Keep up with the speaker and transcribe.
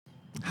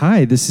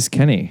Hi, this is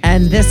Kenny.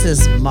 And this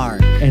is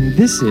Mark. And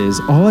this is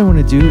All I Want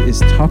to Do Is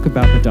Talk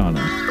About Madonna.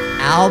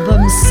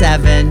 Album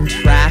 7,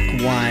 Track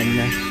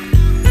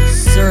 1,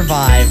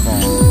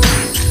 Survival.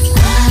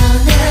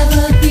 I'll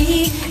never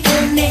be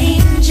an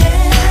angel.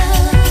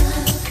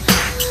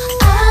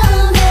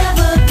 I'll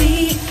never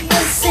be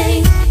a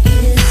saint,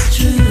 it's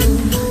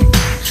true.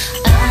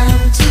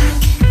 I'm too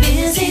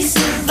busy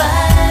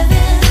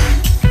surviving.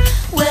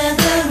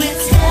 Whether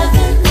it's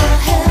heaven or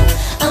hell,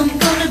 I'm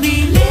gonna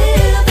be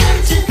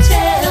living to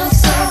tell.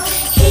 So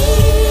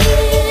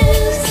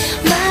here's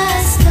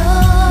my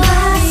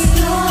story.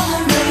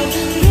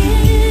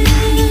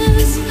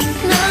 Here's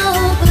no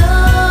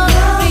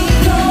glory.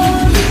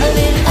 I've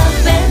been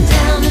up and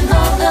down and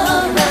all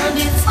around.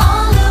 It's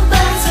all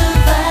about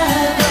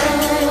survival.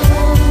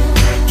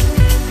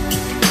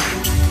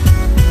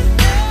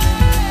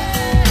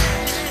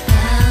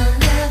 I'll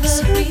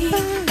never be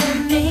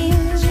an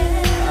angel.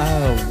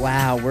 Oh,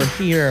 wow, we're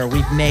here.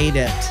 We've made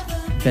it.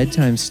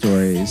 Bedtime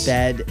stories.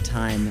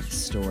 Bedtime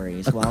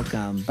stories.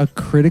 Welcome. A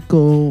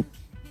critical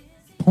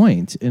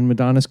point in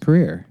Madonna's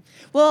career.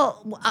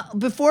 Well,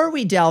 before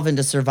we delve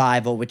into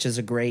Survival, which is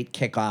a great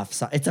kickoff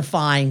song, it's a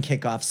fine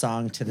kickoff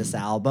song to this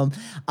album,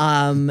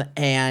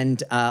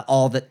 and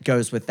all that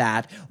goes with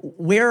that.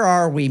 Where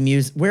are we?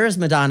 Where is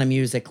Madonna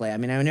musically? I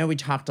mean, I know we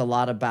talked a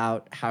lot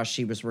about how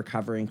she was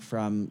recovering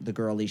from the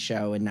Girly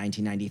Show in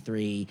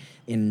 1993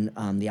 in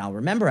the I'll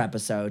Remember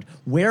episode.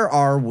 Where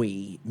are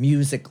we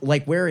music?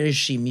 Like, where is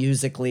she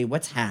musically?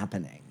 What's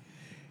happening?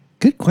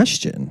 Good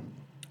question.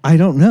 I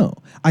don't know.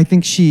 I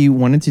think she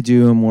wanted to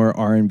do a more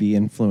R&B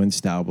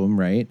influenced album,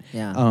 right?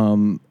 Yeah.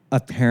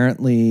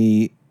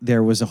 Apparently,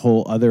 there was a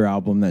whole other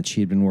album that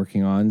she had been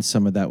working on,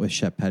 some of that with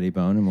Shep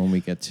Pettibone. And when we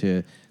get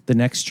to the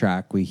next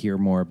track, we hear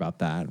more about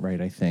that, right,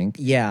 I think?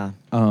 Yeah.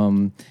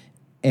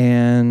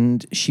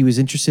 And she was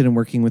interested in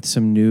working with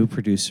some new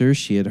producers.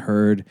 She had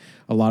heard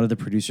a lot of the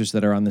producers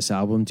that are on this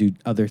album do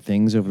other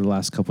things over the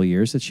last couple of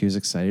years that she was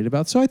excited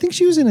about. So I think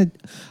she was in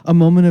a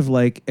moment of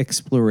like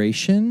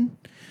exploration,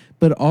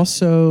 but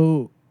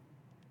also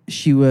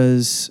she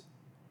was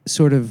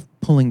sort of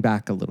pulling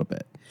back a little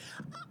bit.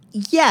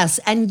 Yes,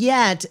 and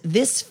yet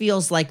this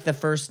feels like the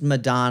first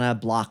Madonna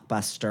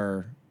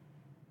blockbuster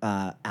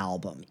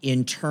album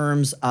in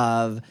terms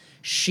of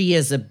she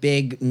is a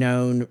big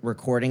known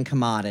recording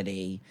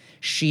commodity.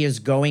 She is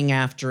going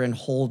after and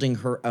holding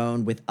her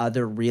own with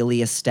other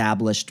really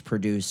established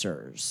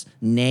producers.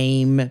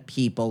 Name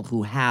people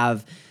who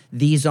have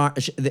these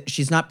aren't.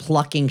 She's not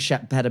plucking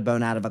Shep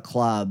Pettibone out of a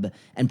club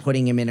and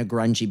putting him in a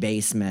grungy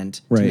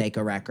basement to Right. make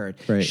a record.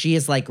 Right. She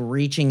is like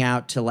reaching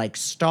out to like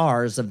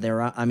stars of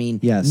their own. I mean,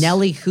 Yes.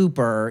 Nellie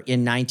Hooper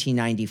in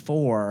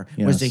 1994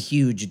 was a Yes.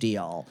 huge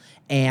deal.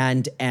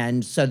 And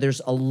so there's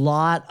a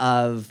lot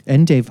of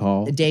And Dave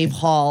Hall. Dave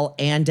Hall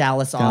and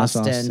Dallas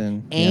Austin,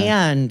 Austin,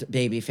 yeah. and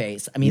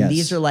Babyface. I mean, Yes.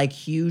 these are like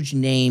huge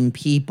name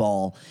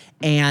people.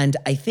 And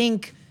I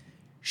think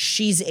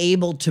she's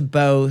able to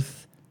both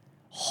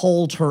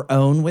hold her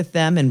own with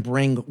them and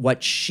bring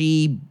what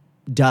she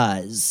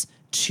does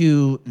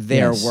to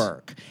their Yes.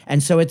 work.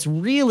 And so it's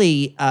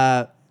really,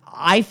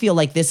 I feel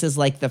like this is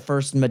like the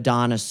first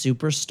Madonna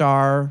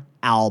superstar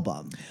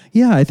album.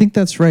 Yeah, I think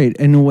that's right.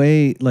 In a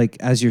way, like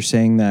as you're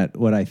saying that,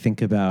 what I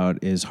think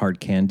about is Hard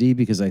Candy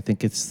because I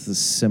think it's the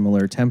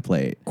similar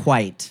template.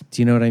 Quite.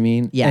 Do you know what I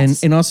mean?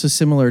 Yes. And also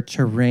similar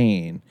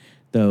terrain,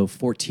 though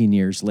 14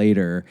 years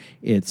later,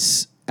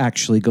 it's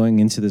actually going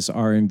into this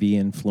R&B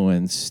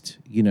influenced,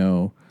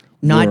 Not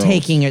world.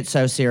 taking it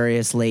so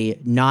seriously,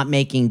 not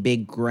making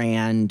big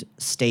grand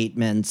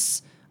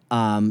statements,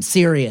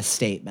 serious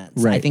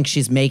statements. I Right. think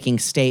she's making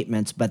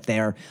statements, but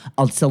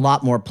it's a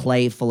lot more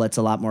playful, it's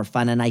a lot more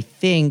fun. And I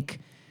think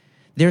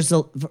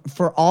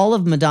for all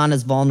of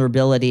Madonna's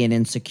vulnerability and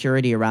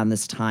insecurity around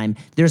this time,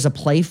 there's a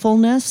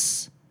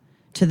playfulness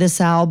to this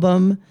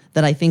album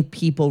that I think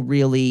people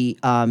really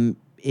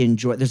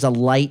enjoy. There's a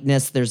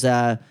lightness,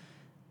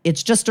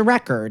 it's just a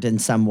record in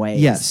some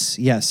ways.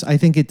 Yes. I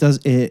think it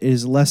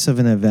is less of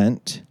an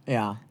event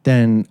Yeah.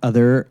 than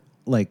other,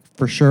 like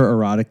for sure,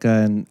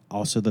 Erotica and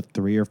also the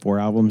 3 or 4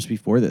 albums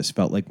before this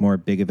felt like more a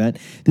big event.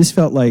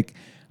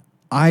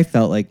 I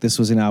felt like this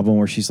was an album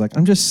where she's like,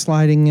 I'm just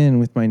sliding in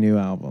with my new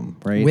album,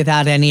 right?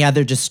 Without any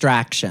other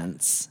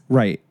distractions.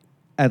 Right.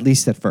 At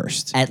least at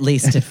first. At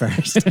least at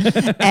first.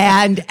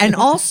 and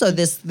also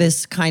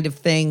this kind of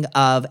thing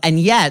of, and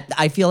yet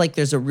I feel like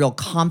there's a real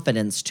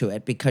confidence to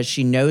it because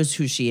she knows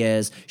who she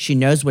is. She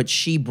knows what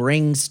she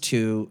brings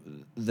to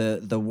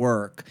the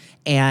work,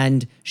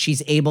 and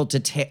she's able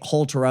to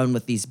hold her own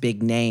with these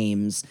big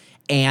names.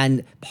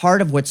 And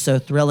part of what's so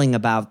thrilling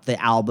about the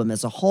album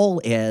as a whole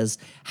is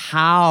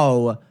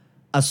how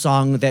a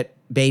song that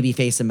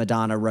Babyface and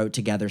Madonna wrote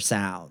together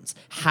sounds.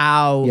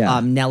 How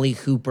Yeah. Nellie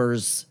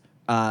Hooper's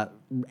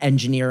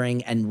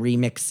engineering and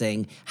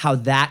remixing, how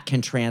that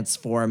can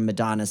transform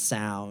Madonna's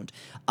sound.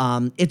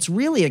 It's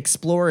really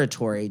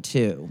exploratory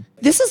too.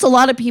 This is a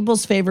lot of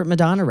people's favorite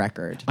Madonna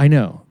record. I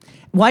know.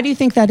 Why do you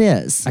think that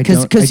is? I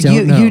don't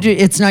you know. do,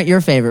 it's not your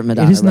favorite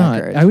Madonna It is not.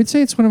 record. I would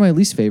say it's one of my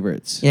least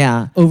favorites.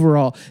 Yeah.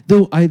 Overall,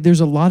 though, there's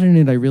a lot in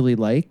it I really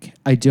like.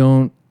 I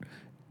don't.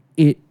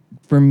 It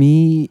for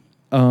me.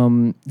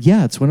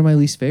 Yeah, it's one of my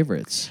least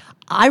favorites.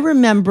 I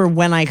remember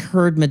when I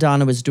heard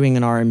Madonna was doing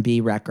an R&B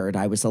record,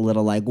 I was a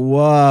little like,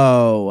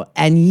 whoa.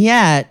 And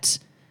yet,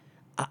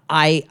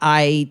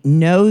 I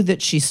know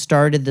that she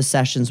started the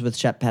sessions with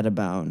Chet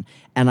Pettibone,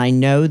 and I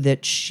know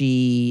that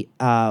she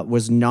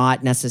was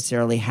not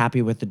necessarily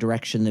happy with the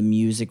direction the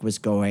music was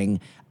going,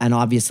 and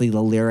obviously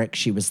the lyrics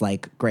she was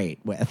like great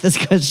with,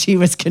 because she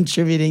was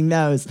contributing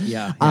those.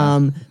 Yeah.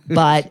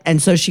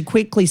 And so she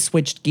quickly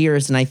switched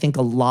gears, and I think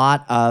a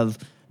lot of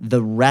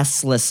the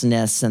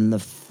restlessness and the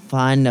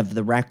fun of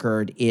the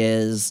record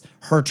is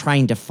her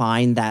trying to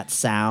find that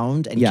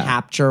sound and Yeah.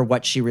 capture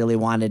what she really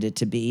wanted it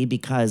to be,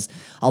 because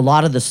a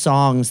lot of the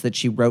songs that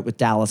she wrote with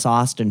Dallas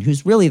Austin,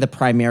 who's really the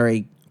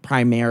primary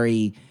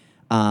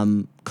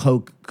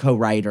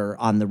co-writer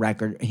on the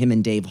record, him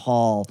and Dave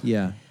Hall.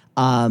 Yeah.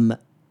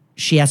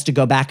 She has to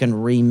go back and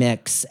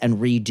remix and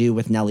redo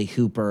with Nelly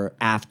Hooper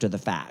after the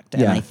fact.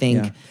 And Yeah, I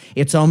think yeah.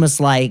 it's almost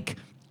like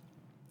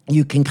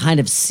you can kind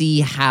of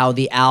see how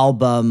the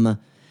album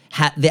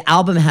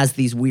has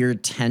these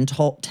weird tent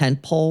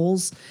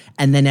poles,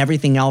 and then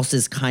everything else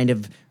is kind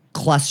of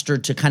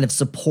clustered to kind of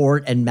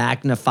support and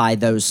magnify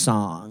those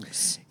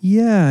songs.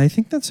 Yeah, I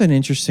think that's an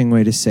interesting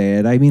way to say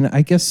it. I mean,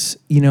 I guess,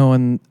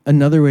 and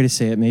another way to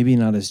say it, maybe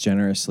not as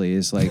generously,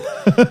 is like,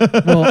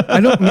 well, I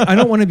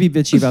don't want to be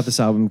bitchy about this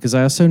album, because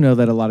I also know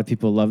that a lot of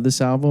people love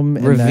this album.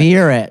 And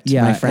Revere it,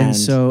 yeah, my friend. And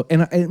so,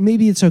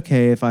 maybe it's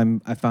okay if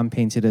I'm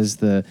painted as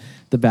the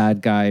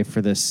bad guy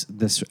for this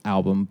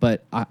album,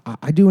 but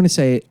I do want to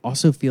say it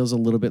also feels a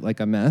little bit like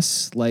a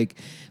mess. Like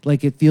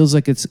it feels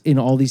like it's in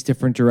all these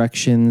different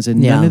directions, and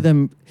none Yeah. of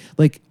them,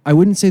 like, I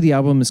wouldn't say the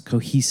album is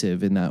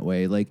cohesive in that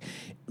way. Like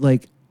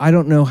I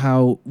don't know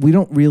how, we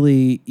don't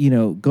really,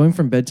 going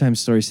from Bedtime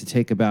Stories to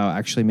Take a Bow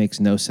actually makes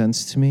no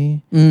sense to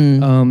me.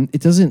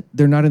 It doesn't,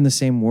 they're not in the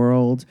same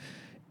world.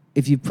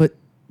 If you put,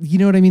 you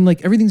know what I mean?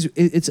 Like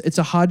it's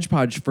a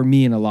hodgepodge for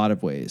me in a lot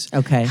of ways.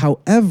 Okay.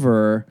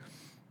 However,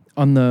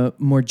 on the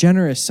more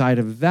generous side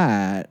of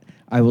that,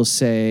 I will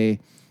say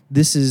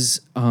this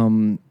is,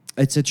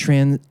 it's a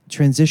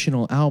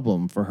transitional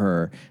album for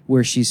her,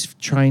 where she's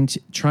trying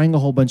a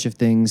whole bunch of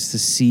things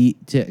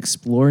to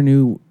explore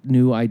new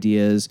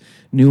ideas,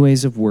 new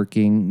ways of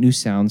working, new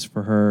sounds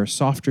for her,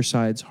 softer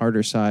sides,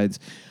 harder sides,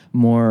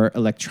 more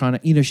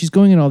electronic. She's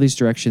going in all these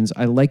directions.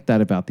 I like that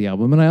about the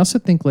album. And I also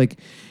think, like,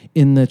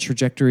 in the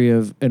trajectory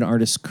of an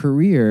artist's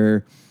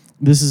career,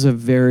 this is a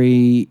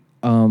very,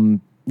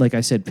 like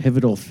I said,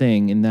 pivotal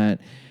thing, in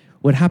that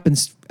what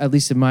happens, at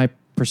least in my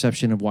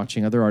perception of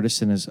watching other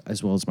artists and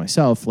as well as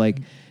myself, like,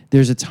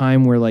 there's a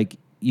time where, like,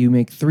 you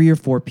make 3 or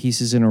 4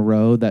 pieces in a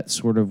row that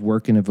sort of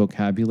work in a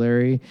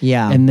vocabulary.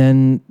 Yeah. And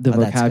then the Oh,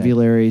 that's good.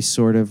 vocabulary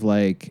sort of,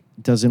 like,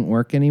 doesn't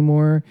work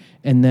anymore.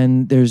 And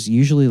then there's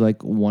usually,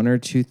 like, 1 or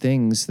 2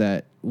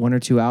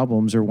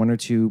 albums or 1 or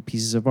 2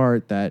 pieces of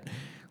art that,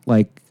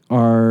 like,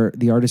 are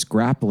the artist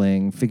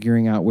grappling,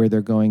 figuring out where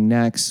they're going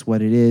next,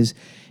 what it is.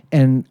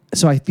 And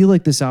so I feel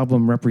like this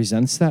album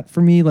represents that for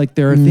me. Like,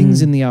 there are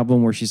things in the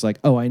album where she's like,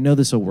 oh, I know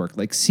this will work.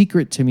 Like,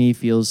 Secret to me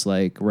feels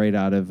like right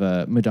out of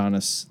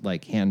Madonna's,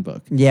 like,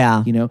 handbook.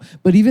 Yeah.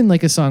 But even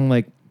like a song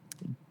like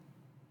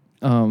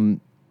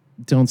Don't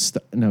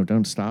Stop.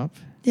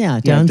 Yeah,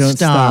 Yeah, Don't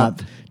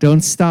Stop.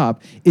 Don't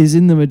Stop is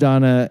in the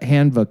Madonna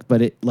handbook,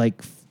 but it,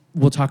 like,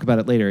 we'll talk about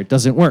it later. It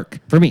doesn't work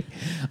for me.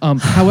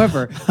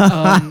 However,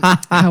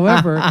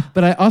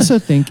 but I also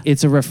think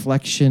it's a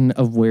reflection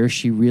of where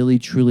she really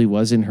truly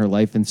was in her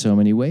life in so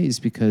many ways,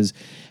 because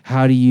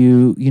how do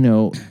you,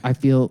 I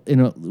feel,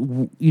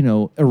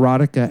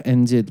 Erotica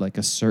ended like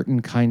a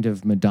certain kind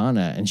of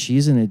Madonna, and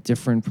she's in a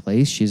different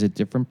place. She's a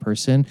different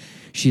person.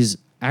 She's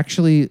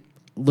actually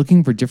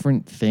looking for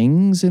different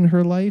things in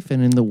her life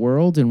and in the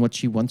world and what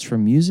she wants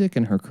from music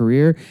and her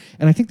career.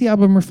 And I think the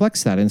album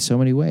reflects that in so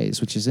many ways,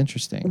 which is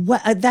interesting.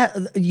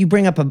 That you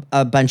bring up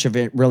a bunch of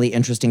really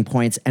interesting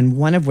points, and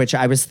one of which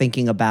I was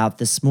thinking about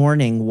this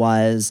morning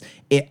was,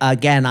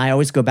 again, I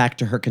always go back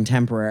to her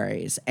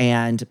contemporaries,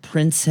 and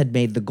Prince had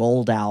made the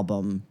Gold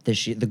album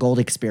this year, the Gold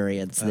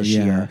Experience this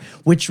year,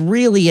 which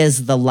really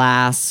is the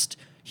last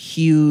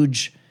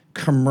huge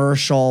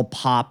commercial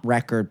pop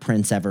record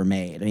Prince ever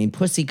made. I mean,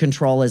 Pussy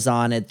Control is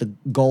on it, the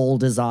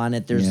Gold is on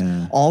it. There's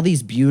all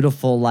these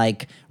beautiful,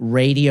 like,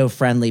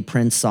 radio-friendly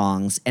Prince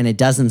songs, and it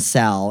doesn't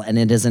sell, and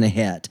it isn't a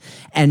hit.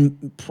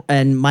 And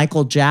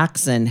Michael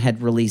Jackson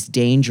had released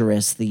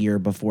Dangerous the year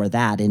before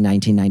that in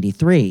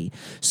 1993.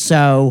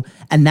 So,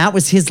 and that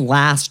was his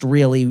last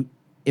really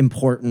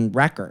important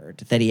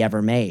record that he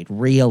ever made,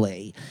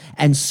 really.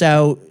 And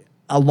so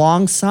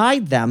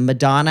alongside them,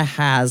 Madonna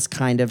has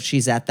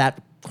she's at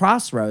that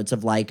crossroads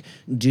of, like,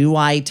 do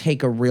I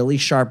take a really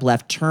sharp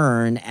left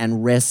turn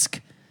and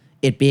risk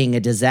it being a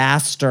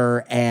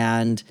disaster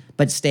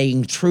but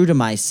staying true to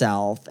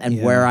myself and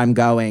where I'm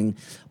going,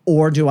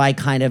 or do I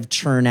kind of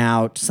churn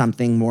out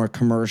something more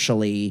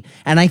commercially?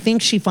 And I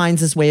think she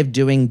finds this way of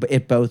doing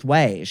it both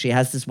ways. She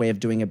has this way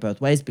of doing it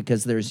both ways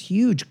because there's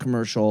huge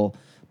commercial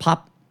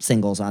pop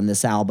singles on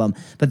this album,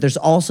 but there's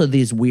also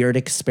these weird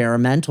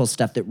experimental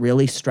stuff that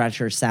really stretch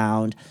her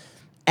sound.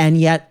 And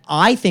yet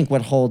I think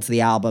what holds the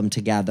album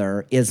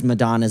together is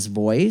Madonna's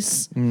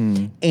voice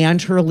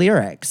and her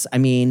lyrics. I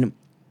mean,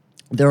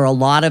 there are a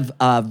lot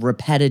of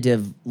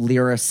repetitive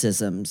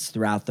lyricisms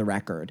throughout the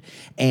record,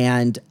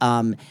 and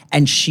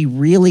she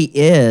really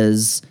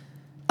is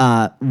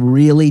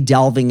really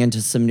delving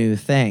into some new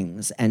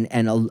things and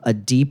a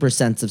deeper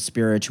sense of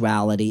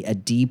spirituality, a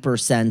deeper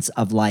sense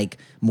of like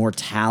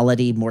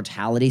mortality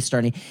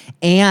starting,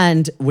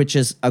 and which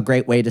is a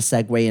great way to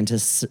segue into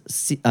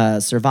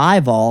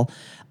Survival,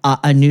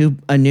 a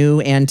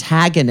new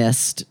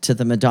antagonist to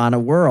the Madonna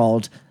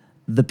world.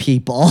 The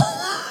people.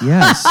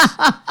 Yes.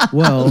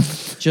 Well,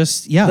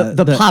 just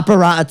the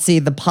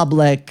paparazzi, the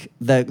public,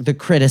 the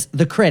critics.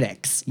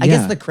 I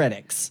guess the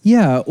critics.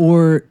 Yeah,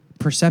 or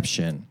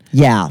perception.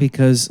 Yeah.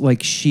 Because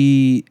like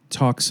she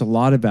talks a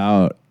lot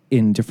about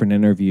in different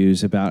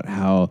interviews about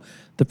how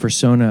the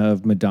persona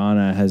of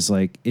Madonna has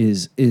like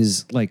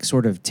is like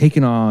sort of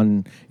taken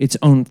on its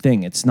own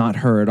thing. It's not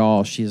her at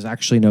all. She has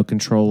actually no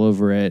control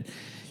over it.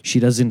 She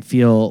doesn't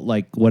feel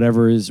like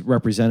whatever is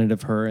represented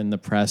of her in the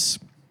press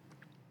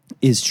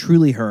is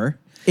truly her.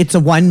 It's a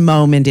one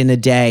moment in a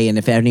day, and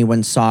if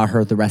anyone saw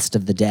her the rest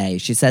of the day.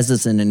 She says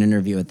this in an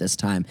interview at this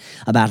time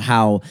about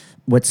how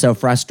what's so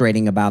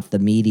frustrating about the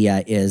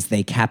media is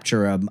they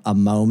capture a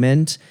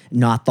moment,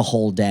 not the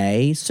whole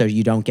day, so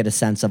you don't get a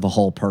sense of a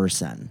whole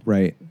person.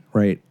 Right.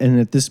 And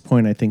at this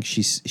point, I think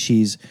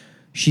she's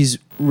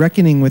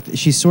reckoning with,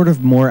 she's sort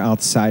of more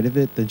outside of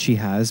it than she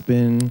has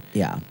been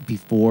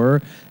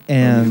before.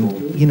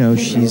 And, you know,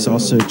 she's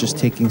also just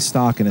taking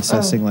stock and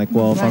assessing like,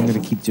 well, if I'm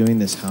going to keep doing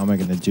this, how am I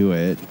going to do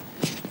it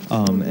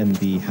and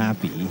be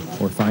happy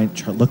or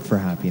look for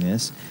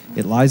happiness?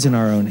 It lies in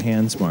our own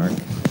hands, Mark.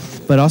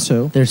 But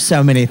also, there's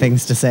so many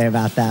things to say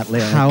about that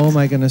lyric. How am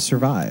I going to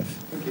survive?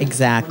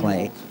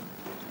 Exactly.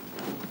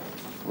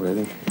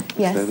 Ready?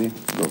 Yes. Steady?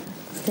 Go.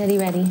 Steady,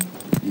 ready.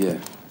 Yeah.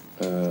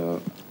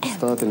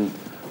 Starting,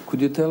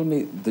 could you tell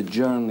me the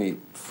journey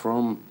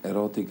from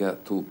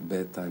erotica to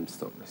bedtime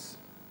stories?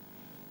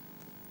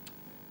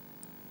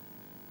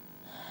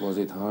 Was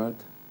it hard?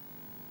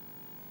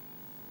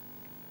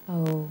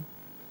 Oh,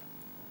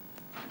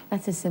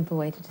 that's a simple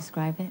way to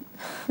describe it.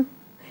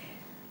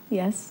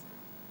 Yes.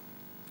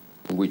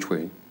 Which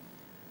way?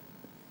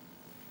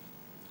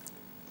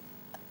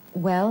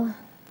 Well,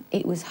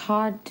 it was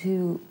hard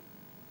to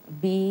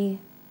be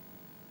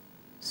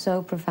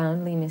so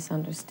profoundly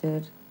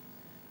misunderstood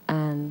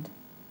and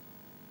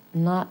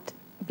not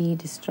be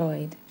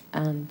destroyed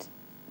and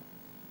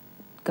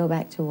go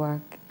back to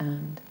work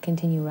and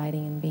continue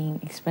writing and being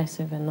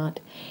expressive and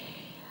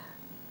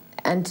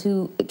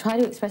to try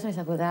to express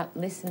myself without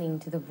listening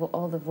to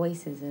all the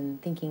voices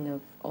and thinking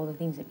of all the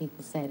things that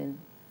people said, and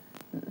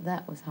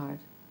that was hard.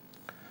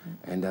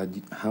 And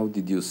how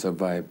did you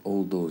survive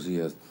all those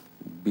years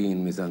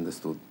being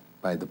misunderstood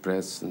by the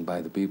press and by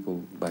the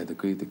people, by the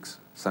critics,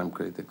 some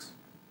critics?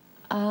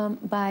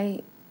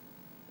 By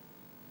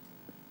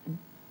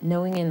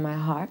knowing in my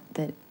heart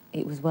that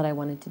it was what I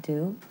wanted to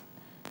do,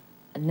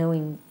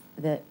 knowing,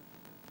 at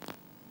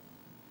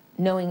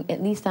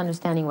least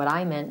understanding what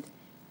I meant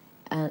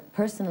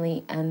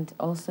personally, and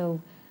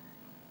also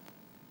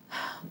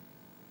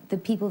the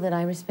people that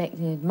I respect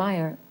and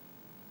admire,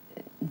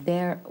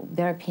 their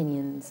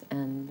opinions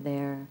and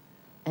their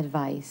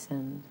advice,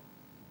 and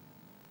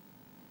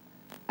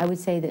I would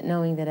say that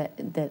knowing that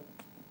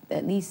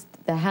at least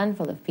the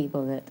handful of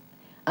people that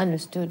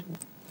understood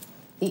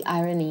the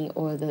irony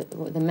or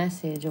the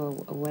message or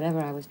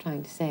whatever I was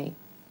trying to say,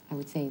 I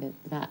would say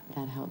that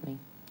helped me.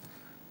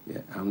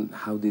 Yeah, and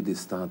how did it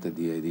start, the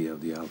idea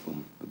of the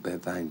album, the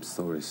Bedtime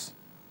Stories?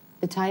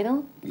 The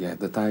title? Yeah,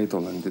 the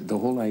title and the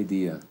whole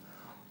idea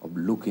of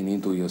looking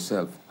into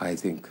yourself, I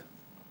think.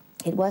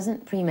 It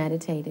wasn't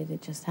premeditated,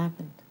 it just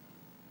happened.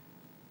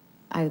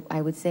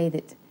 I would say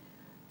that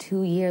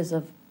 2 years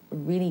of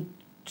really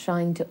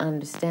trying to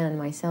understand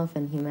myself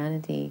and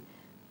humanity,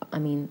 I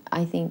mean,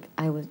 I think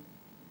I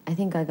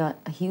got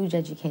a huge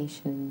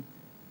education.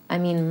 I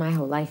mean, my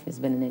whole life has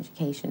been an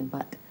education,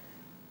 but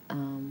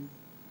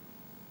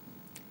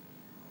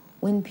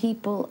when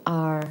people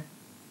are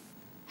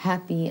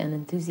happy and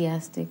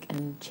enthusiastic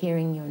and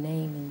cheering your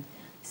name and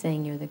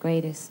saying you're the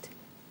greatest,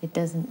 it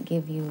doesn't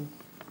give you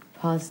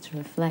pause to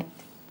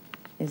reflect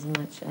as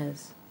much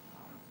as...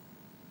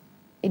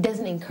 It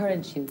doesn't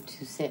encourage you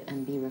to sit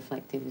and be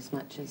reflective as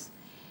much as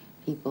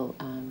people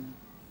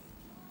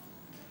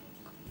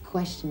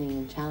questioning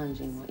and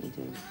challenging what you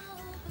do.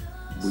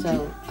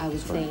 So I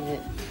would say that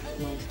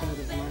my state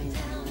of mind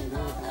and what I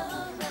wrote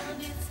about was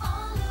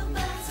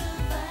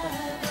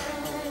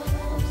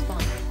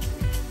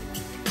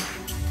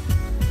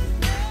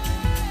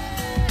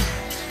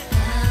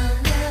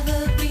I'll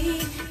never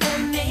be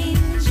an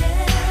angel.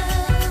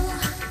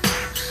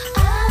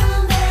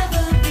 I'll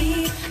never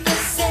be a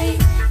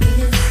saint.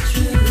 It's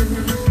true.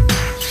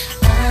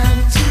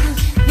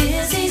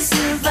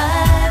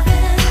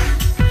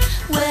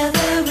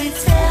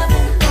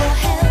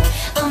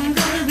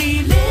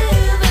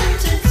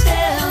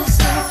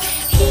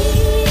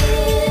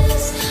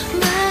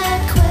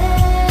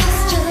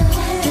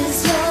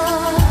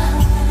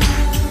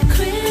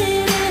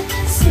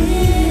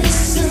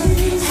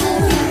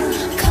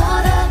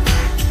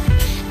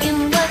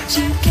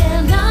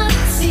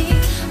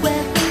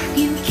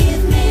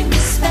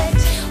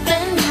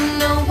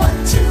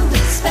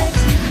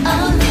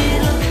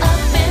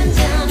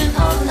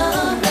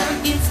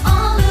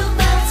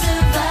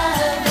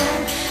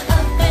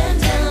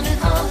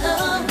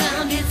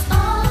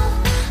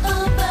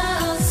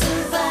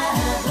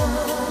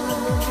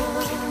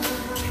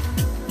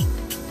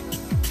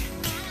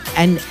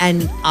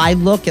 And I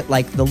look at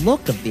like the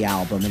look of the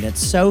album, and it's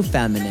so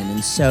feminine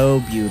and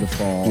so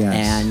beautiful.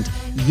 Yes.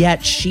 And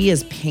yet she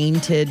is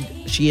painted.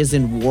 She is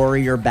in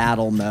warrior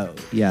battle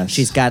mode. Yes.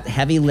 She's got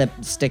heavy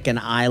lipstick and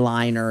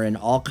eyeliner and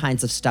all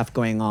kinds of stuff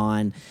going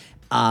on.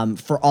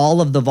 For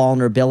all of the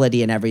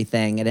vulnerability and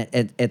everything,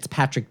 and it's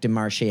Patrick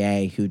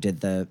Demarchier who did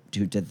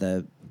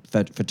the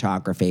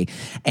photography,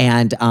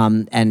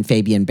 and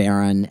Fabian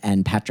Baron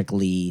and Patrick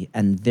Lee,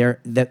 and the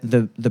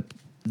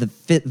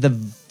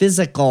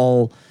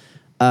physical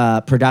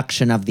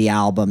production of the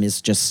album is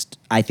just,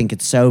 I think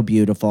it's so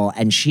beautiful,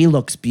 and she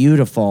looks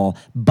beautiful,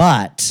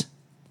 but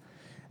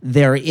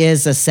there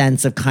is a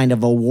sense of kind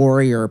of a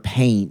warrior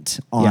paint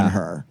on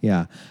her.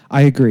 Yeah,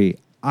 I agree.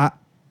 I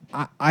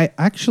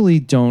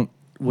actually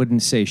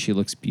wouldn't say she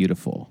looks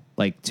beautiful.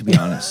 Like, to be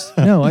honest,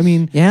 no. I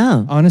mean,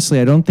 Yeah. Honestly,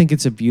 I don't think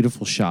it's a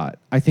beautiful shot.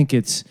 I think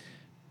it's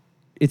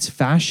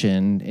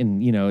fashion,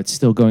 and it's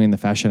still going in the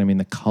fashion. I mean,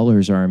 the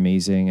colors are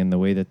amazing, and the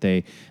way that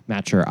they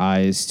match her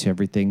eyes to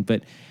everything.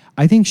 But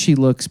I think she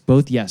looks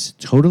both, yes,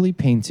 totally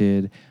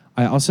painted.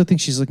 I also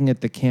think she's looking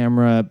at the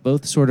camera,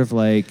 both sort of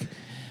like,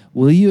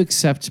 will you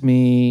accept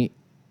me?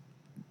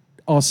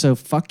 Also,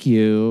 fuck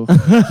you. You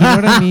know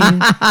what I mean?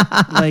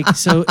 Like,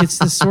 so it's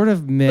this sort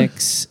of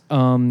mix.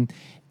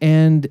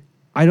 And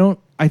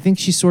I think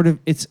she's sort of,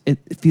 it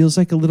feels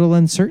like a little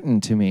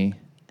uncertain to me.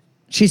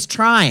 She's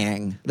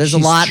trying. There's a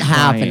She's lot trying.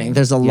 happening.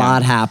 There's a Yeah.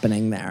 lot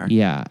happening there.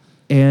 Yeah.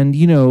 And,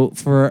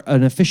 for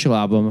an official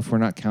album, if we're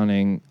not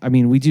counting, I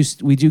mean, we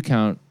do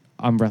count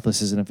I'm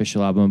Breathless as an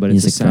official album, but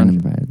it's a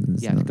sound.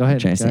 Yeah, go ahead.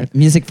 Tracy. Go ahead.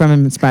 Music from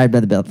and inspired by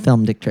the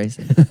film Dick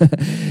Tracy.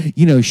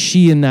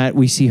 She in that,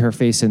 we see her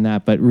face in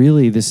that, but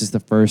really this is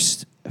the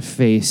first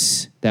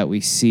face that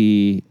we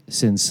see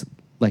since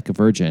Like a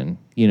Virgin,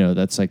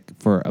 that's like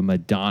for a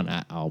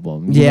Madonna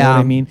album. You know what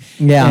I mean?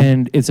 Yeah.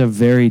 And it's a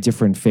very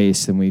different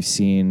face than we've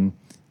seen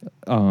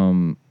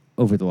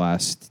over the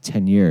last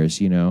 10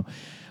 years,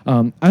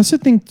 I also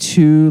think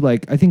too,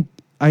 I think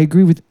I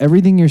agree with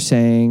everything you're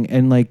saying.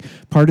 And like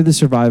part of the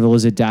survival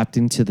is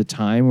adapting to the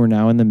time. We're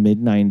now in the mid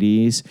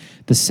 90s.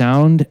 The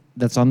sound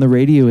that's on the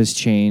radio has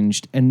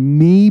changed. And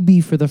maybe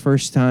for the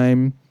first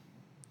time,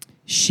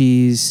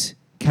 she's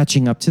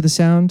catching up to the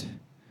sound,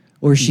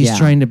 or she's Yeah.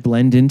 trying to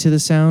blend into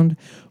the sound.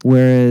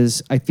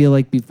 Whereas I feel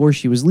like before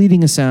she was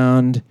leading a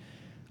sound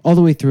all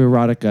the way through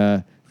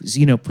Erotica,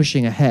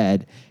 pushing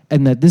ahead,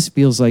 and that this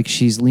feels like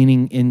she's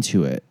leaning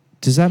into it.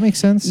 Does that make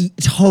sense?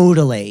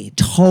 Totally.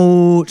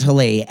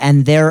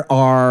 And there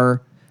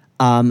are,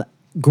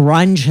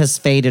 grunge has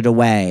faded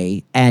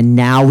away, and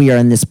now we are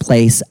in this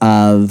place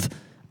of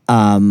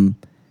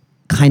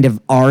kind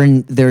of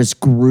there's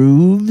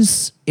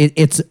grooves.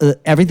 It's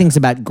everything's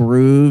about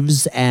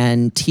grooves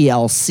and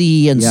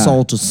TLC and Yeah.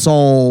 Soul to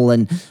Soul,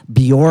 and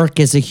Bjork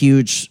is a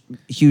huge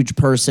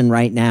person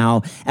right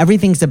now.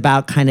 Everything's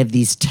about kind of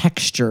these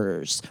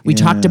textures. We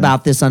talked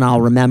about this on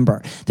I'll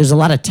Remember. There's a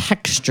lot of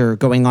texture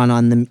going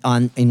on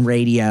in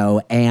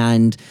radio,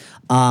 and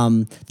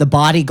the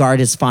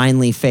Bodyguard is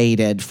finally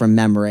faded from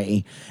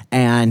memory,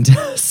 and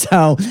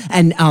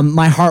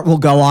My Heart Will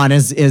Go On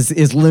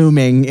is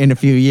looming in a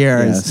few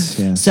years.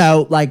 Yes.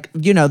 So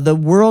the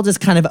world is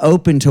kind of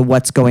open to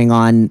what's going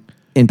on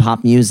in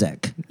pop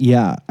music.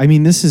 Yeah. I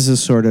mean, this is a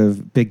sort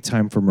of big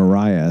time for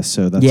Mariah,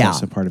 so that's Yeah.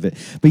 also part of it.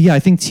 But yeah, I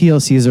think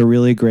TLC is a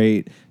really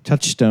great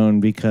touchstone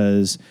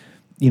because,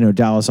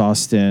 Dallas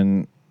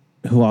Austin,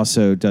 who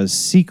also does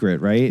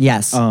Secret, right?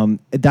 Yes.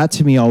 That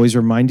to me always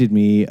reminded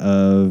me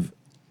of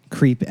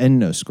Creep and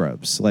No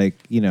Scrubs. I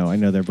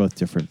know they're both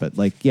different, but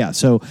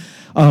so,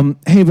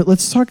 hey, but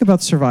let's talk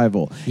about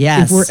Survival.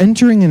 Yes. If we're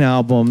entering an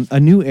album, a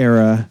new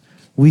era,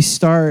 we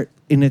start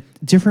in a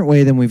different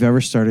way than we've ever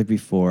started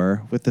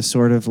before, with the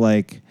sort of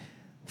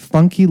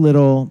funky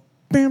little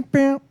bam,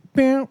 bam,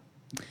 bam.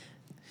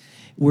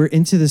 We're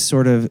into this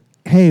sort of,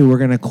 hey, we're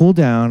going to cool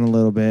down a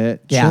little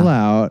bit, chill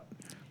out.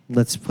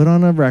 Let's put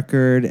on a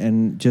record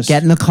and just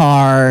Get in the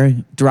car,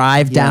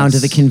 drive down to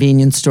Yes. the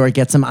convenience store,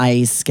 get some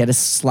ice, get a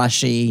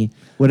slushie.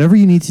 whatever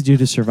you need to do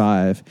to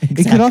survive. It could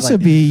Exactly. also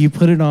be you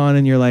put it on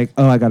and you're like,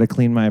 oh, I got to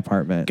clean my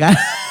apartment.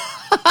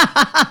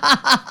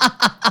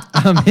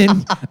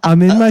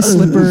 I'm in my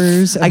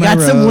slippers. and I my got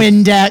some robe.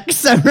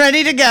 Windex. I'm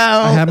ready to go.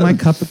 I have my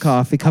cup of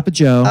coffee, cup of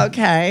Joe.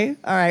 Okay.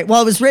 All right.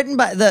 Well, it was written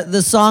by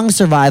the song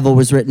Survival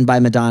was written by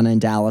Madonna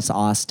and Dallas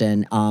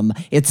Austin.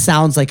 It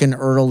sounds like an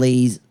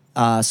early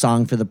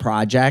song for the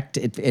project.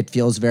 It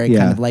feels very Yeah.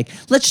 kind of like,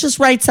 let's just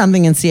write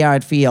something and see how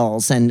it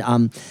feels. And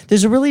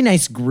there's a really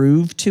nice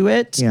groove to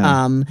it.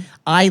 Yeah.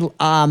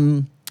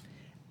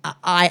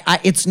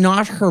 It's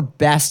not her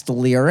best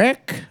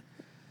lyric,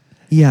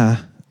 Yeah,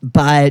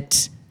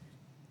 but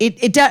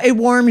it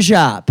warms you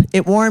up.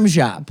 It warms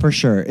you up. for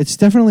sure. It's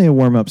definitely a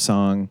warm-up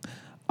song.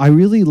 I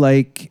really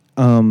like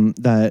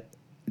that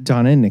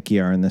Donna and Nikki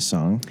are in this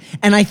song.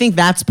 And I think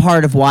that's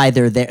part of why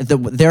they're there.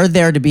 They're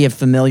there to be a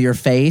familiar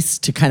face,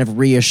 to kind of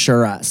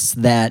reassure us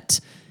that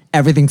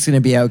everything's going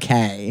to be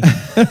okay.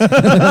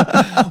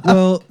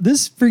 Well,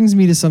 this brings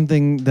me to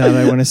something that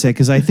I want to say,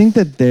 because I think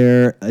that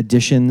their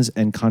additions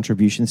and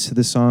contributions to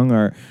the song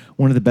are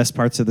one of the best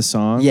parts of the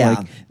song. Yeah.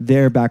 Like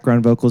their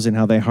background vocals and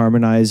how they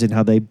harmonize and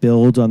how they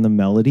build on the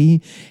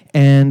melody.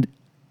 And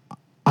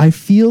I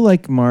feel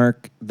like,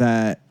 Mark,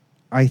 that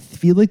I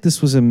feel like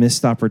this was a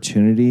missed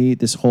opportunity,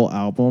 this whole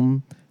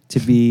album, to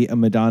be a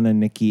Madonna,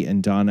 Nicki,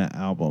 and Donna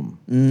album.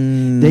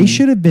 They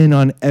should have been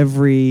on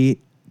every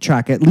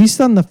track, at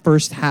least on the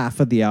first half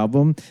of the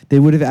album. They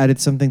would have added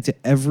something to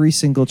every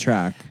single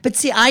track. But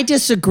see, I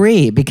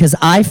disagree, because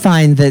I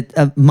find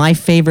that my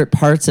favorite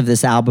parts of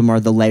this album are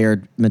the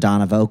layered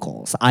Madonna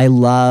vocals. I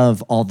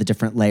love all the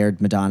different layered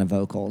Madonna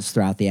vocals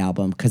throughout the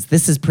album, because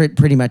this is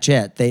pretty much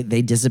it.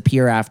 They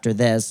disappear after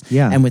this.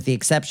 Yeah. And with the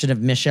exception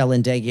of Michelle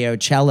Indegio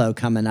cello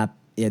coming up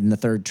in the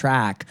third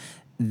track,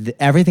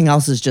 everything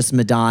else is just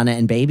Madonna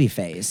and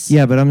Babyface.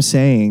 Yeah, but I'm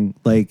saying,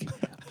 like,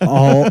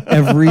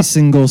 every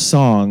single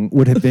song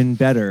would have been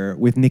better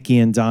with Nicki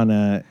and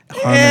Donna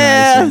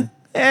harmonizing.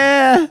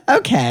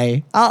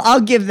 Okay.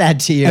 I'll give that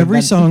to you. Every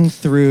but- song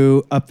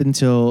through up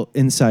until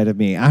Inside of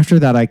Me. After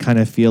that, I kind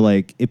of feel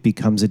like it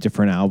becomes a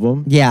different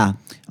album. Yeah.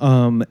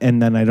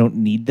 And then I don't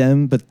need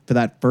them. But for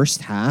that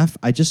first half,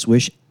 I just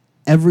wish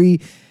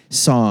every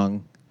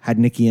song had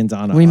Nicki and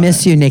Donna. We on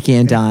miss it. you, Nicki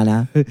and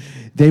Donna.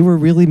 They were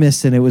really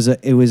missed, and it was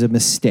a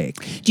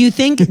mistake. Do you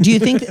think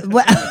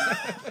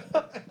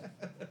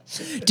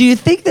do you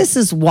think this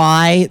is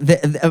why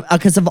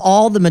because of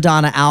all the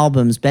Madonna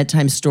albums,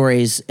 Bedtime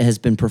Stories has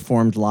been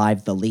performed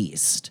live the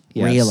least?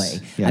 Yes, Really?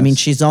 yes. I mean,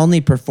 she's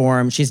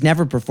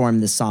never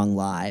performed this song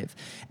live.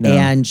 No.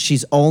 And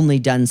she's only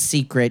done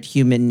Secret,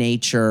 Human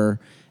Nature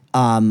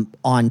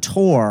on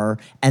tour,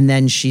 and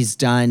then she's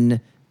done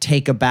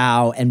Take a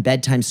Bow and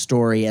Bedtime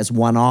Story as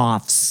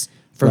one-offs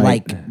for Right.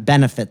 like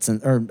benefits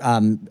or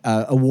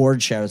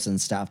award shows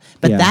and stuff.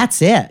 But Yeah.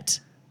 that's it.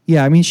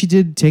 Yeah, I mean, she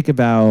did Take a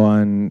Bow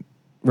on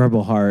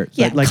Rebel Heart.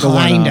 Yeah, but like a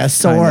kind one-off, of,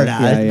 sort of.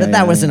 Yeah, yeah, But that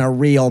yeah, wasn't yeah. a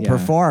real Yeah,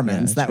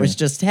 performance. yeah, That true. was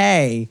just,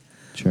 hey,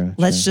 True.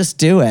 let's just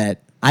do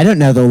it. I don't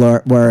know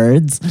the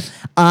words.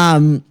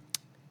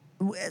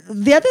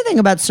 The other thing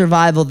about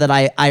Survival that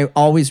I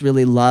always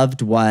really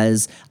loved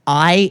was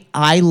I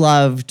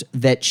loved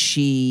that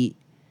she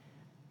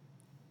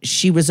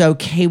was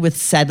okay with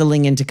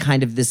settling into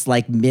kind of this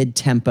like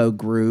mid-tempo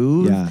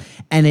groove. Yeah.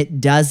 And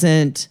it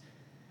doesn't,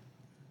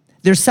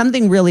 there's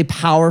something really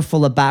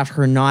powerful about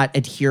her not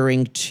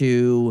adhering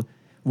to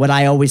what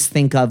I always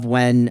think of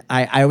when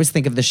I always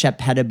think of the Shep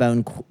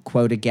Pettibone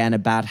quote again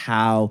about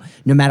how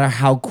no matter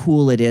how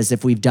cool it is,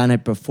 if we've done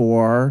it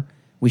before,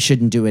 we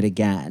shouldn't do it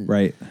again.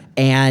 Right.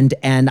 And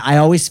I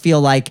always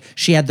feel like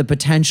she had the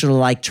potential to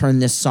like turn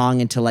this song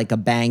into like a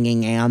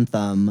banging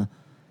anthem.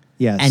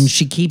 Yes. And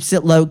she keeps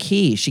it low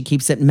key. She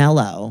keeps it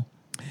mellow.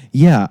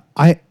 Yeah,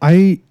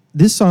 I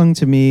this song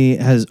to me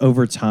has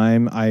over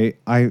time,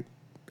 I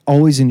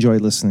always enjoy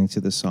listening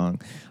to this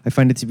song. I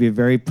find it to be a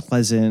very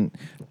pleasant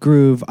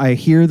groove. I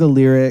hear the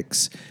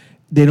lyrics.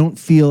 They don't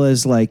feel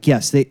as like,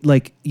 yes, they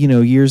like,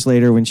 years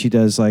later when she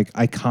does like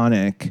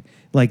Iconic,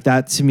 like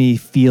that to me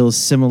feels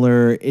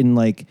similar in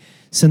like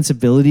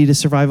sensibility to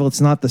Survival.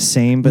 It's not the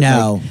same, but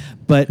No.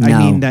 I No.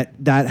 mean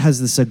that has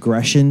this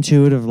aggression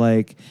to it of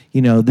like,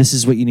 this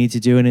is what you need to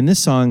do. And in this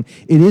song,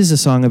 it is a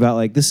song about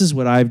like, this is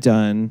what I've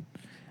done.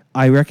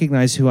 I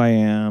recognize who I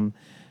am,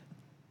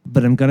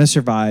 but I'm gonna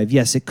survive.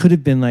 Yes, it could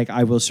have been like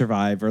I will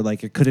survive, or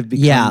like it could have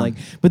become Yeah. like,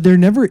 but there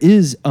never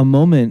is a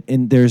moment,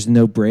 and there's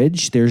no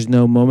bridge. There's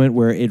no moment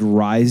where it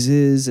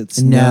rises.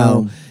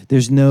 No.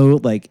 There's no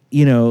like,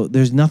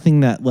 there's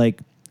nothing that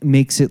like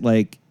makes it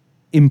like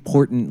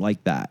important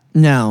like that.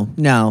 No.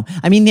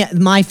 I mean,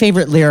 my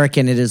favorite lyric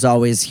in it is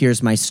always,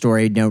 "Here's my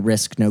story, no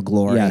risk, no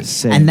glory." Yes,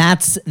 same. And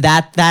that's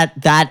that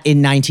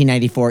in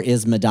 1994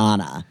 is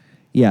Madonna.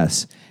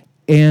 Yes.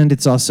 And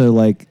it's also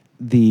like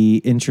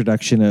the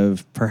introduction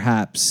of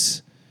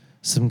perhaps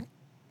some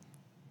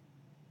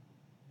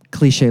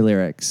cliche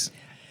lyrics.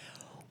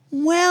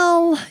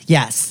 Well,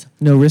 yes.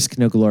 No risk,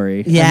 no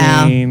glory.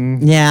 Yeah. I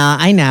mean, Yeah,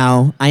 I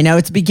know.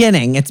 It's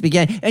beginning.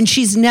 And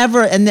she's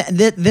never, and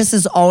this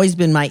has always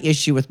been my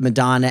issue with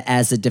Madonna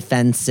as a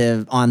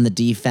defensive, on the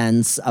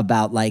defense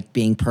about like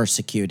being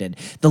persecuted.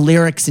 The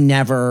lyrics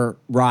never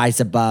rise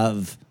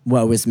above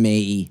woe is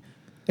me.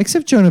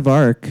 except Joan of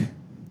Arc.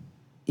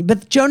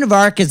 But Joan of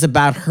Arc is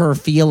about her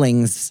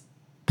feelings,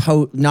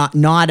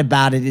 not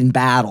about it in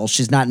battle.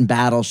 She's not in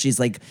battle. She's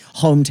like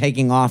home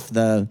taking off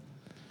the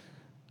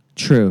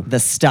True.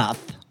 stuff.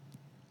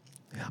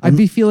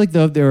 Feel like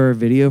though if there were a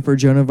video for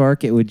Joan of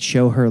Arc, it would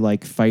show her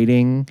like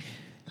fighting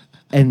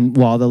and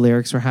while the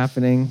lyrics were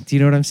happening. Do you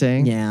know what I'm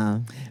saying? Yeah.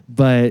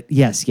 But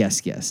yes. Yeah.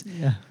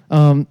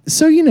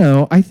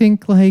 So, I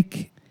think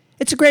like,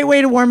 It's a great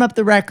way to warm up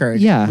the record.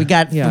 Yeah, We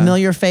got yeah.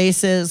 familiar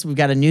faces. We've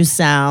got a new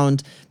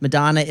sound.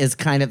 Madonna is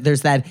kind of,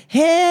 there's that,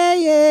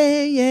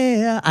 hey,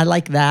 yeah. I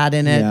like that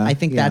in it. Yeah, I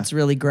think yeah. that's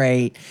really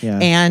great. Yeah.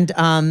 And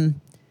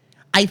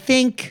I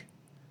think,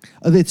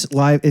 It's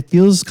live. It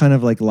feels kind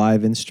of like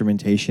live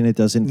instrumentation. It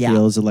doesn't Yeah.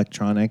 feel as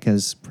electronic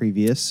as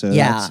previous, so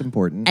Yeah. that's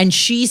important. And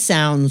she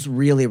sounds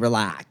really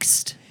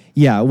relaxed.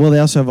 yeah, well, they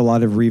also have a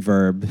lot of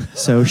reverb,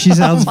 so she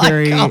sounds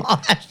very.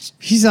 Gosh.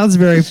 She sounds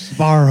very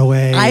far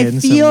away. I in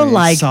some feel ways,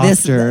 like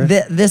softer.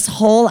 this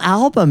whole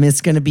album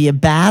is going to be a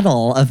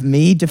battle of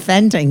me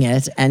defending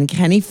it and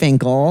Kenny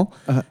Finkel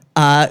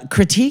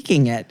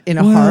critiquing it in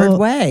a hard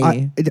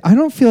way. I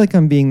don't feel like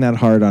I'm being that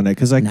hard on it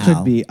because I No.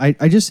 could be.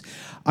 I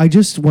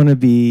just want to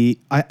be.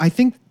 I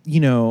think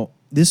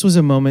this was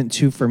a moment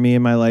too for me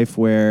in my life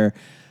where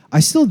I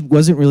still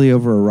wasn't really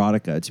over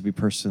erotica, to be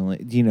personally,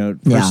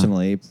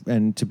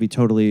 and to be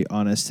totally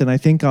honest. And I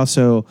think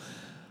also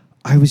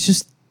I was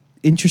just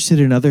interested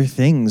in other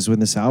things when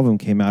this album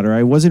came out, or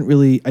I didn't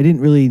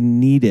really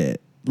need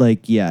it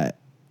like yet.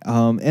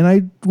 And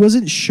I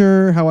wasn't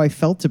sure how I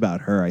felt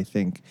about her, I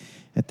think,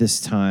 at this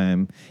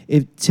time.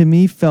 It to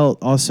me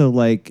felt also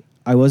like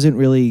I wasn't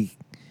really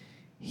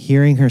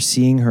hearing her,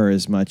 seeing her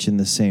as much in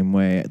the same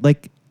way.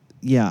 Like,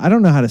 yeah, I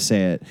don't know how to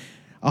say it.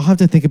 I'll have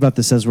to think about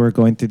this as we're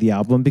going through the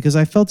album because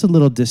I felt a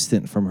little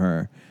distant from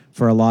her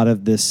for a lot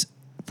of this.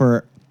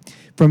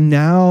 From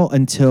now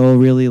until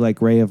really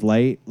like Ray of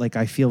Light, like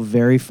I feel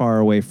very far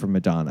away from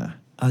Madonna.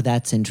 Oh,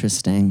 that's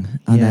interesting.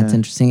 Oh, Yeah. that's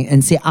interesting.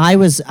 And see, I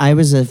was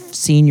a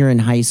senior in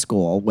high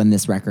school when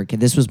this record came.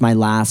 This was my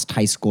last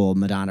high school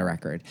Madonna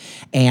record,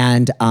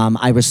 and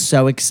I was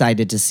so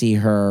excited to see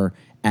her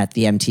at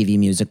the MTV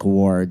Music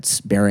Awards,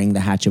 burying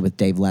the hatchet with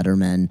Dave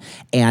Letterman,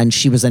 and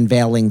she was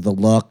unveiling the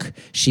look.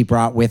 She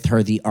brought with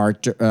her the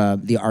art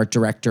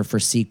director for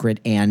Secret,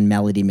 and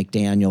Melody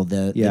McDaniel,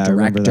 the Yeah, I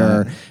remember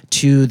director, that.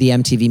 to the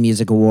MTV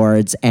Music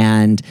Awards,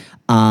 and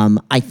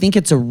I think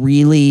it's a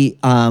really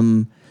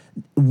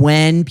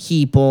when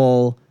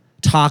people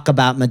talk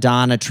about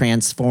Madonna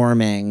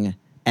transforming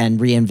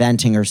and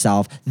reinventing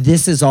herself,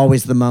 this is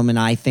always the moment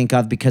I think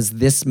of because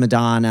this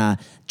Madonna,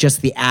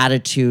 just the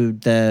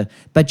attitude,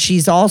 but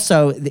she's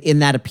also in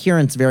that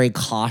appearance very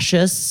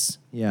cautious,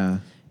 Yeah.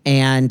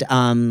 and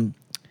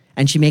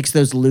she makes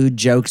those lewd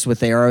jokes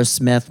with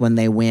Aerosmith when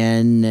they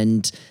win,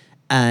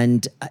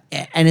 and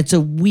it's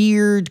a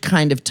weird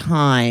kind of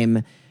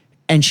time,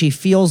 and she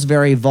feels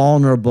very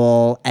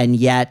vulnerable and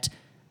yet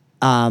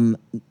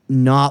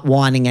not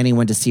wanting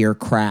anyone to see her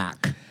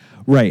crack.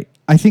 Right.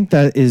 I think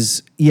that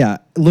is, yeah,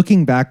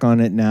 looking back on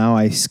it now,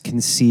 I can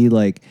see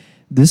like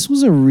this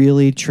was a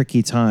really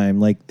tricky time.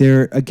 Like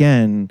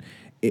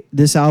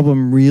this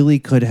album really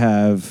could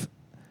have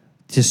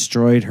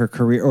destroyed her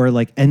career or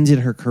like ended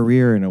her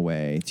career in a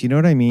way. Do you know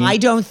what I mean? I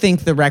don't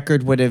think the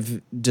record would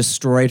have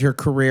destroyed her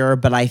career,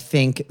 but I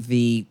think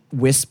the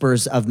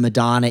whispers of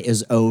Madonna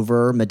is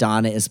over,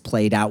 Madonna is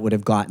played out would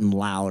have gotten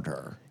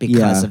louder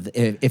because Yeah. of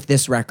if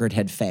this record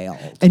had failed.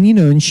 And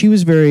and she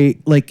was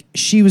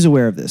she was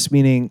aware of this,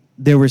 meaning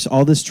there was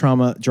all this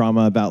drama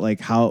about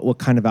like what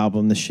kind of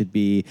album this should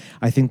be.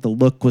 I think the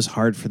look was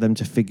hard for them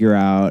to figure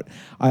out.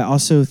 I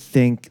also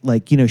think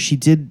she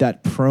did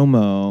that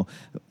promo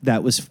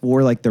that was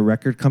for like the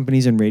record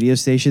companies and radio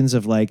stations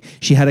of like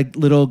she had a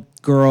little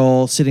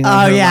girl sitting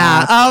on her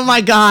lap. Oh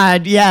my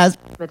God, yes.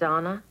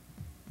 Madonna,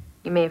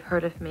 you may have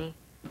heard of me.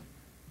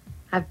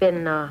 I've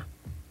been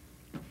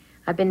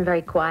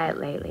very quiet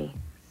lately,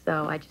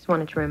 so I just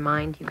wanted to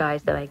remind you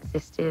guys that I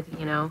existed,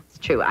 It's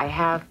true, I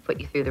have put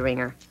you through the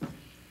ringer.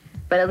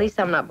 But at least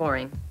I'm not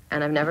boring,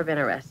 and I've never been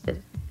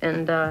arrested.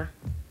 And I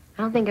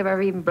don't think I've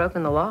ever even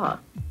broken the law.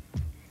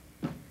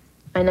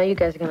 I know you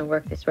guys are going to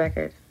work this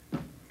record,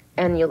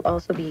 and you'll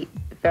also be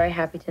very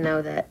happy to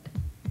know that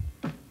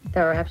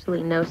there are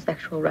absolutely no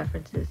sexual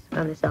references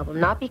on this album.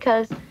 Not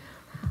because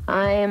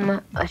I'm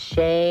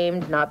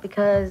ashamed, not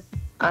because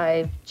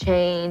I've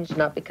changed,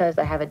 not because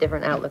I have a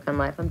different outlook on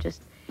life.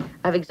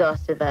 I've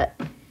exhausted that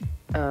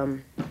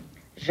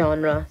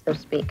genre, so to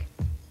speak.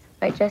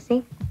 Right,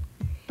 Jesse?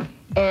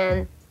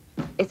 And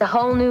it's a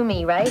whole new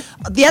me, right?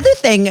 The other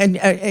thing,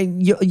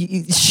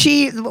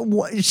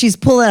 she's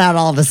pulling out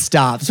all the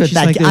stops with She's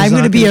that. like, there's I'm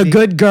going to not be gonna a be-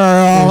 good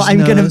girl. There's I'm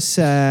no going to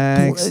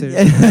sex.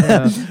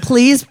 There's-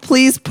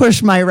 please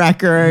push my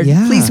record.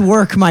 Yeah. Please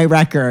work my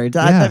record.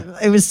 Yeah.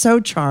 It was so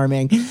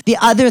charming. The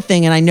other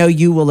thing, and I know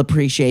you will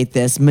appreciate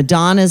this,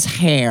 Madonna's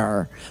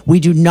hair.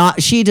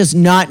 She does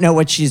not know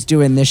what she's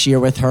doing this year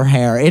with her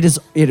hair. It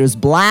is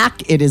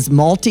black, it is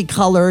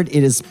multicolored,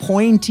 it is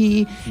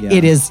pointy, Yeah.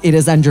 it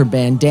is under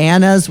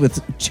bandanas with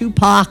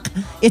Tupac.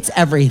 It's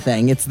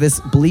everything. It's this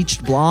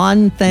bleached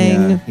blonde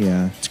thing.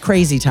 Yeah. It's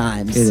crazy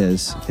times. It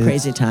is.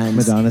 Crazy It's times.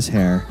 Madonna's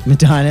hair.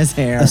 Madonna's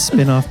hair. A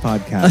spin-off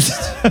podcast.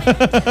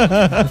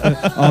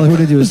 All I want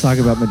to do is talk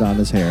about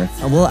Madonna's hair.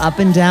 Well, up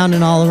and down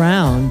and all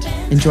around.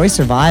 Enjoy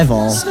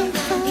survival.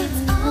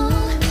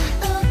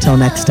 Till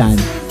next time.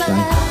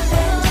 Bye.